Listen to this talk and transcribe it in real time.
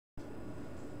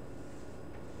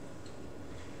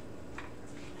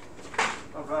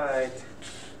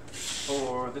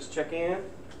just check in.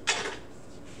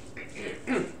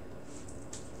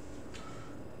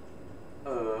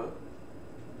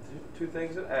 Two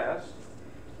things it asked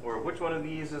were which one of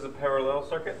these is a parallel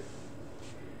circuit?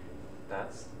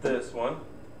 That's this one.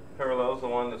 Parallel is the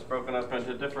one that's broken up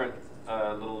into different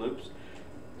little loops.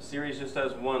 Series just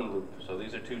has one loop. So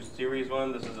these are two series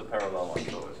one. This is a parallel one.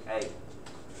 So it's A.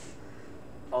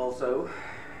 Also,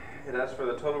 it asks for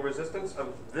the total resistance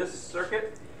of this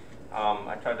circuit.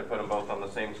 I tried to put them both on the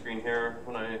same screen here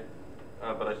when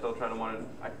but I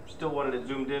still wanted it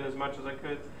zoomed in as much as I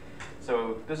could.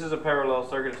 So this is a parallel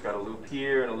circuit. It's got a loop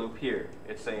here and a loop here.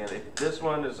 It's saying if this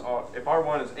one is if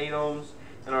R1 is 8 ohms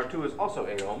and R2 is also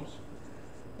 8 ohms,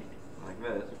 like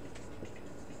this,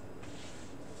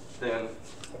 then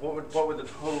what would the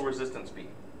total resistance be?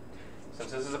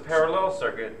 Since this is a parallel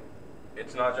circuit,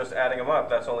 it's not just adding them up.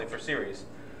 That's only for series.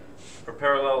 For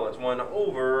parallel, it's 1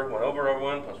 over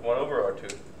R1 plus 1 over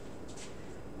R2.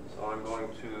 So I'm going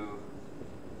to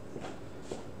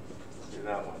do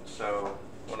that one. So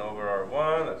 1 over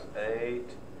R1, that's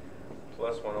 8,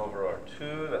 plus 1 over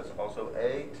R2, that's also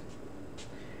 8.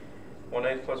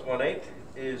 1/8 plus 1/8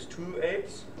 is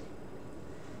 2/8.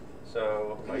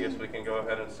 So I guess we can go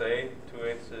ahead and say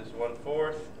 2/8 is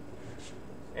 1/4.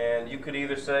 And you could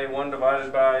either say 1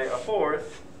 divided by a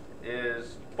fourth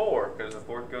is 4, because a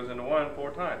fourth goes into 1 4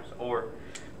 times. Or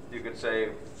you could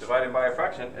say dividing by a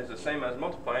fraction is the same as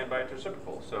multiplying by its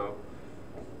reciprocal. So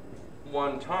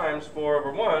 1 times 4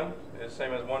 over 1 is the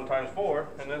same as 1 times 4,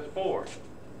 and that's 4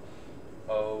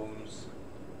 ohms.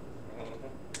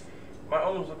 My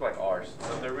ohms look like R's,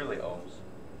 but they're really ohms.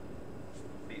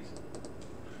 These.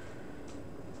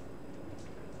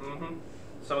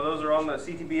 So those are on the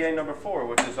CTBA number 4,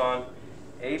 which is on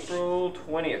April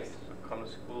 20th. So come to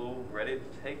school ready to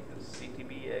take the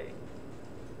CTBA.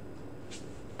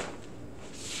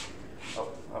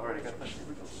 Oh, I've already got that. Here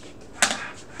we go.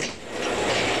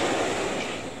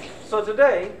 So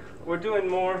today, we're doing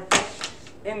more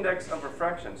index of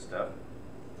refraction stuff.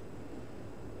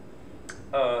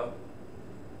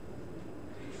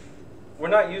 We're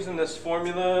not using this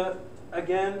formula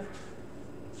again.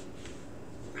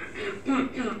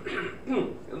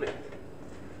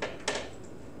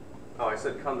 Oh, I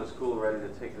said come to school ready to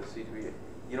take the CTBA.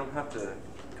 You don't have to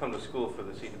come to school for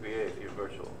the CTBA if you're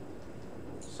virtual.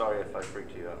 Sorry if I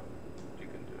freaked you out. You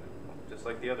can do it, just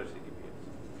like the other CTBAs.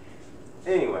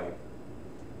 Anyway,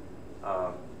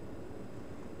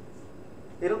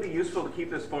 it'll be useful to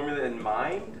keep this formula in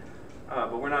mind,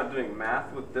 but we're not doing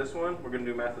math with this one. We're going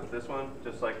to do math with this one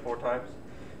just like 4 times,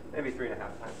 maybe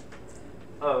 3.5 times.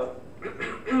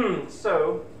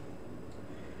 So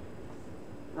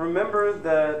remember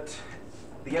that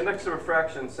the index of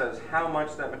refraction says how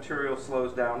much that material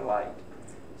slows down light.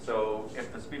 So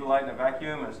if the speed of light in a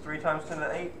vacuum is 3 times 10 to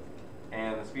the 8,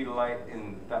 and the speed of light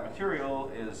in that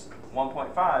material is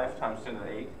 1.5 times 10 to the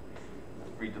 8,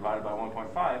 3 divided by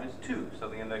 1.5 is 2. So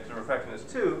the index of refraction is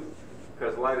 2,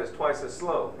 because light is twice as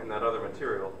slow in that other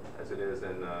material as it is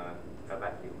in a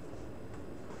vacuum.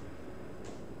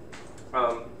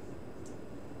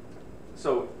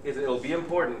 So it'll be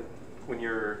important when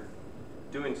you're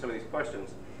doing some of these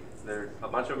questions. A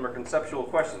bunch of them are conceptual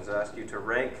questions that ask you to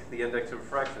rank the index of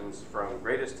refractions from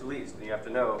greatest to least. And you have to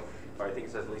know, or I think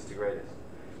it says least to greatest.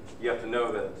 You have to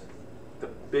know that the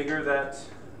bigger that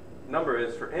number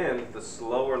is for n, the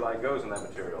slower light goes in that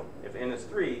material. If n is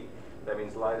 3, that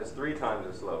means light is 3 times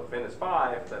as slow. If n is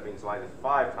 5, that means light is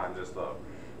 5 times as slow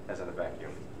as in a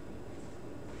vacuum.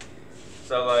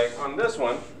 So like on this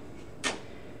one,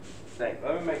 let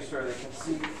me make sure they can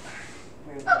see.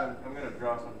 I'm going to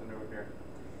draw something over here.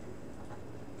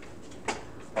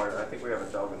 Or I think we have a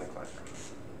dog in the classroom.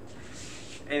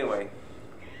 Anyway.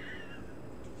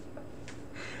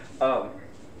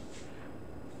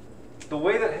 The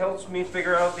way that helps me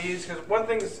figure out these, because one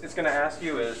thing it's going to ask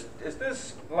you is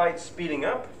this light speeding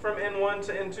up from N1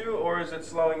 to N2, or is it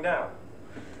slowing down?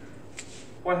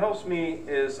 What helps me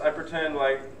is I pretend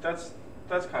like that's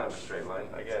kind of a straight line,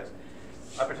 I guess.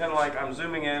 I pretend like I'm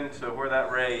zooming in to where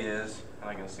that ray is, and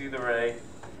I can see the ray.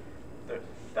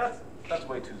 That's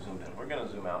way too zoomed in. We're going to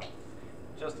zoom out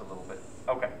just a little bit.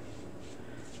 Okay.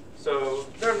 So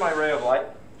there's my ray of light.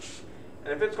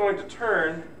 And if it's going to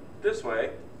turn this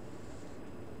way,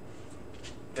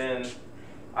 then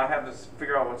I have to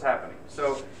figure out what's happening.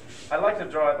 So I like to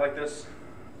draw it like this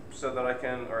so that I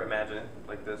can, or imagine it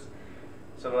like this,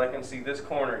 so that I can see this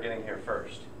corner getting here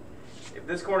first. If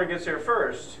this corner gets here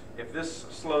first, if this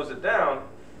slows it down,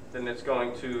 then it's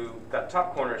going to, that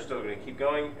top corner is still going to keep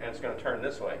going, and it's going to turn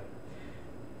this way.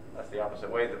 That's the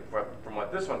opposite way from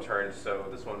what this one turns, so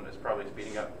this one is probably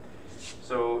speeding up.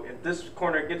 So if this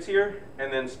corner gets here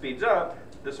and then speeds up,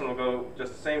 this one will go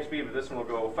just the same speed, but this one will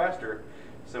go faster.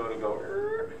 So it'll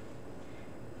go,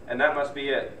 and that must be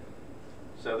it.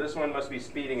 So this one must be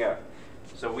speeding up.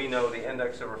 So we know the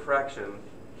index of refraction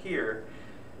here,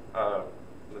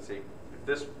 let's see, if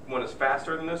this one is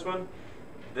faster than this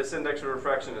index of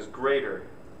refraction is greater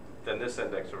than this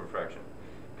index of refraction.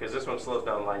 Because this one slows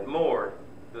down light more,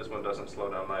 this one doesn't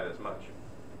slow down light as much.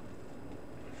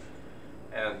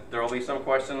 And there will be some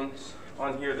questions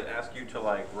on here that ask you to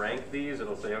like rank these.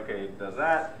 It'll say, okay, it does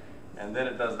that, and then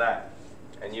it does that.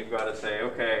 And you've got to say,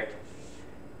 okay,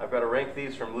 I've got to rank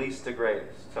these from least to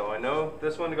greatest. So I know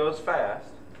this one goes fast.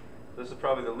 This is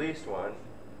probably the least one.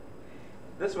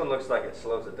 This one looks like it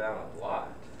slows it down a lot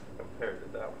compared to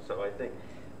that one. So I think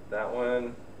that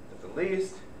one is the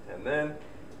least, and then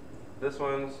this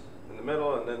one's in the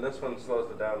middle, and then this one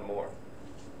slows it down more.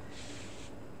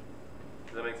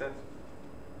 Does that make sense?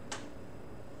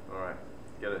 All right,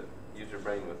 get it. Use your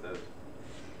brain with this.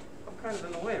 I'm kind of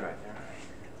in the way right there.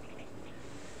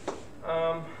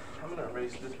 I'm going to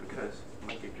erase this because it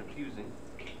might get confusing.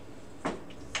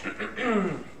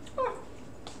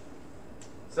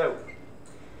 So,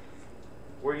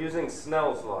 we're using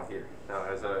Snell's law here. Now,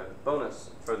 as a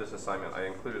bonus for this assignment, I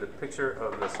included a picture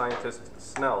of the scientist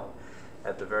Snell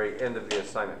at the very end of the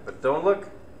assignment. But don't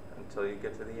look until you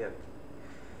get to the end.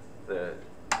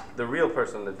 The real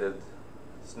person that did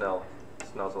Snell's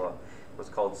law was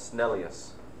called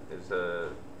Snellius. It's a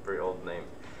very old name.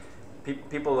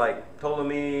 People like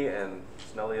Ptolemy and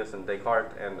Snellius and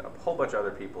Descartes and a whole bunch of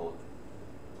other people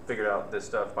figured out this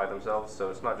stuff by themselves, so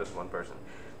it's not just one person.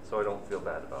 So I don't feel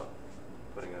bad about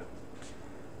putting a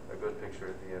good picture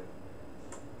at the end.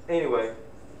 Anyway,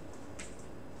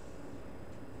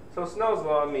 so Snell's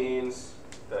law means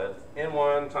that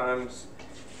N1 times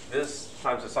this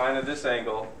times the sine of this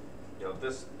angle, you know,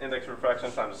 this index of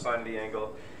refraction times the sine of the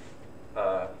angle,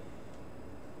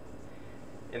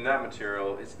 in that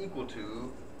material is equal to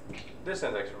this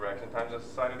index of refraction times the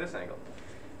sine of this angle.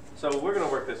 So we're going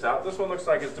to work this out. This one looks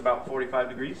like it's about 45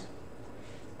 degrees.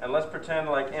 And let's pretend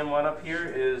like N1 up here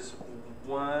is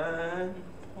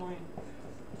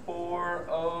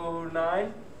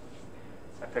 1.409.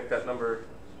 I picked that number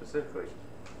specifically.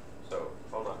 So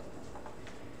hold on.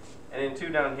 And N2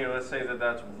 down here, let's say that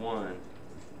that's 1.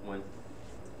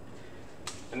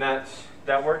 And that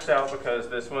works out because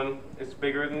this one is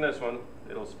bigger than this one.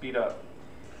 It'll speed up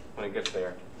when it gets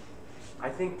there. I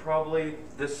think probably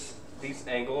these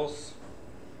angles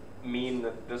mean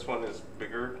that this one is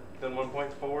bigger than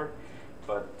 1.4,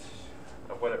 but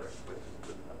whatever.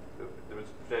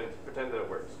 Pretend that it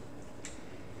works.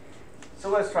 So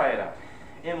let's try it out.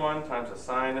 N1 times the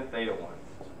sine of theta 1.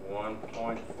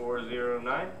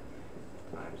 1.409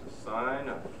 times the sine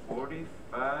of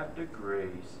 45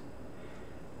 degrees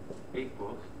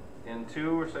equals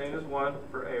N2, we're saying is 1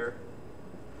 for air,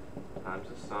 times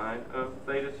the sine of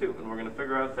theta 2. And we're going to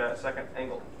figure out that second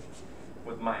angle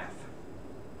with math.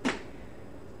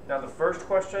 Now the first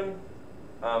question,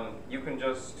 you can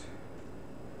just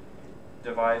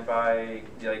divide by,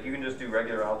 like you can just do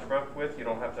regular algebra with. You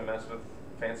don't have to mess with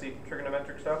fancy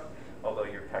trigonometric stuff, although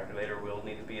your calculator will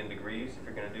need to be in degrees if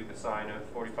you're going to do the sine of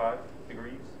 45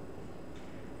 degrees.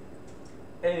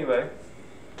 Anyway,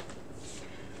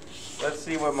 let's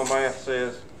see what my math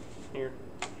says here.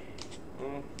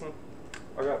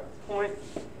 I got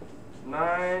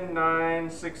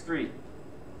 0.9963.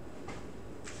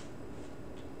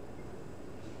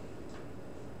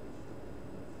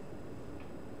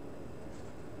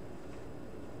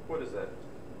 What is that?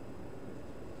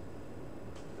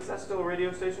 Is that still a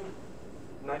radio station?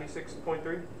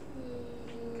 96.3?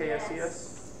 KSCS?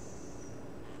 Yes.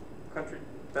 Country?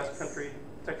 Best country?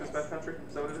 Texas Best Country?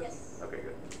 Is that what it is? Yes. Okay,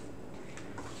 good.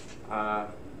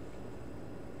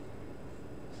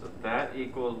 So that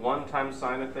equals 1 times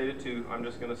sine of theta 2. I'm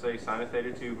just going to say sine of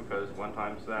theta 2 because 1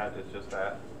 times that is just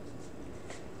that.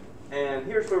 And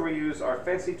here's where we use our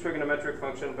fancy trigonometric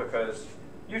function because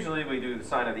usually we do the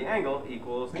sine of the angle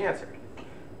equals the answer.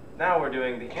 Now we're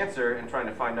doing the answer and trying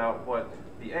to find out what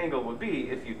the angle would be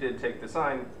if you did take the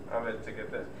sine of it to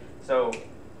get this. So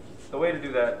the way to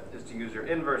do that is to use your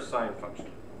inverse sine function.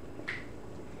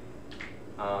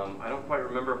 I don't quite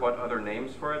remember what other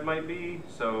names for it might be,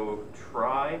 so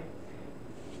I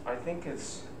think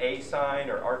it's a sine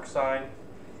or arc sine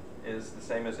is the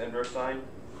same as inverse sine.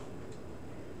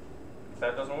 If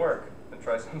that doesn't work, then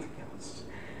try something else.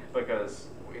 Because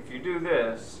if you do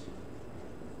this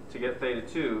to get theta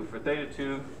 2, for theta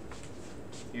 2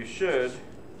 you should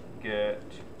get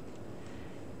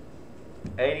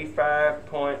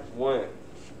 85.1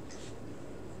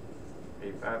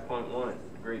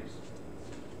 degrees.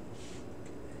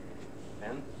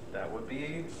 And that would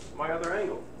be my other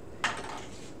angle.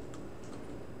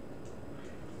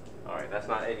 All right, that's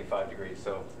not 85 degrees,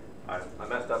 so I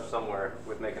messed up somewhere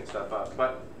with making stuff up.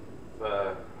 But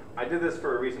I did this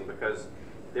for a reason, because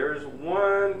there's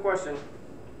one question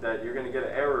that you're going to get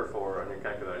an error for on your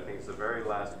calculator. I think it's the very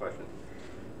last question.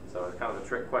 So it's kind of a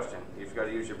trick question. You've got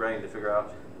to use your brain to figure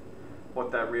out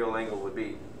what that real angle would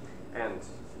be. And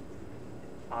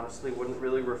honestly, wouldn't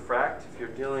really refract if you're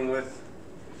dealing with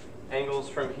angles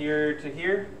from here to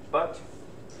here, but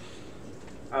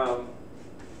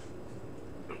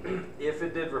if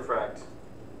it did refract,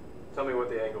 tell me what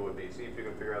the angle would be. See if you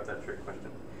can figure out that trick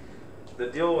question. The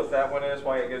deal with that one is,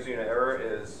 why it gives you an error,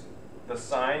 is the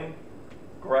sine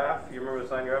graph. You remember the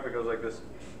sine graph? It goes like this.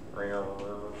 Are you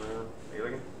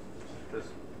looking? This.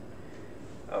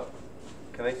 Oh,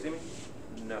 can they see me?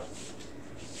 No.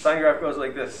 Sine graph goes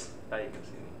like this. Now you can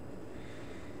see me.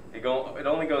 It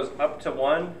only goes up to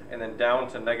 1 and then down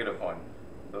to -1.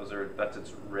 That's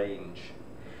its range.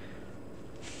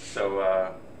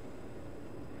 So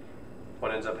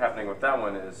what ends up happening with that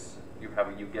one is you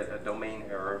get a domain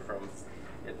error from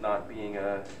it not being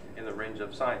in the range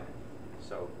of sine.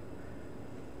 So,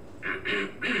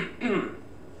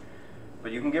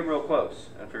 but you can get real close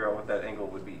and figure out what that angle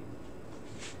would be.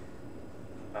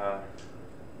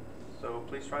 So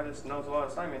please try this. No, it's a lot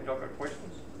of assignment. Y'all got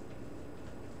questions?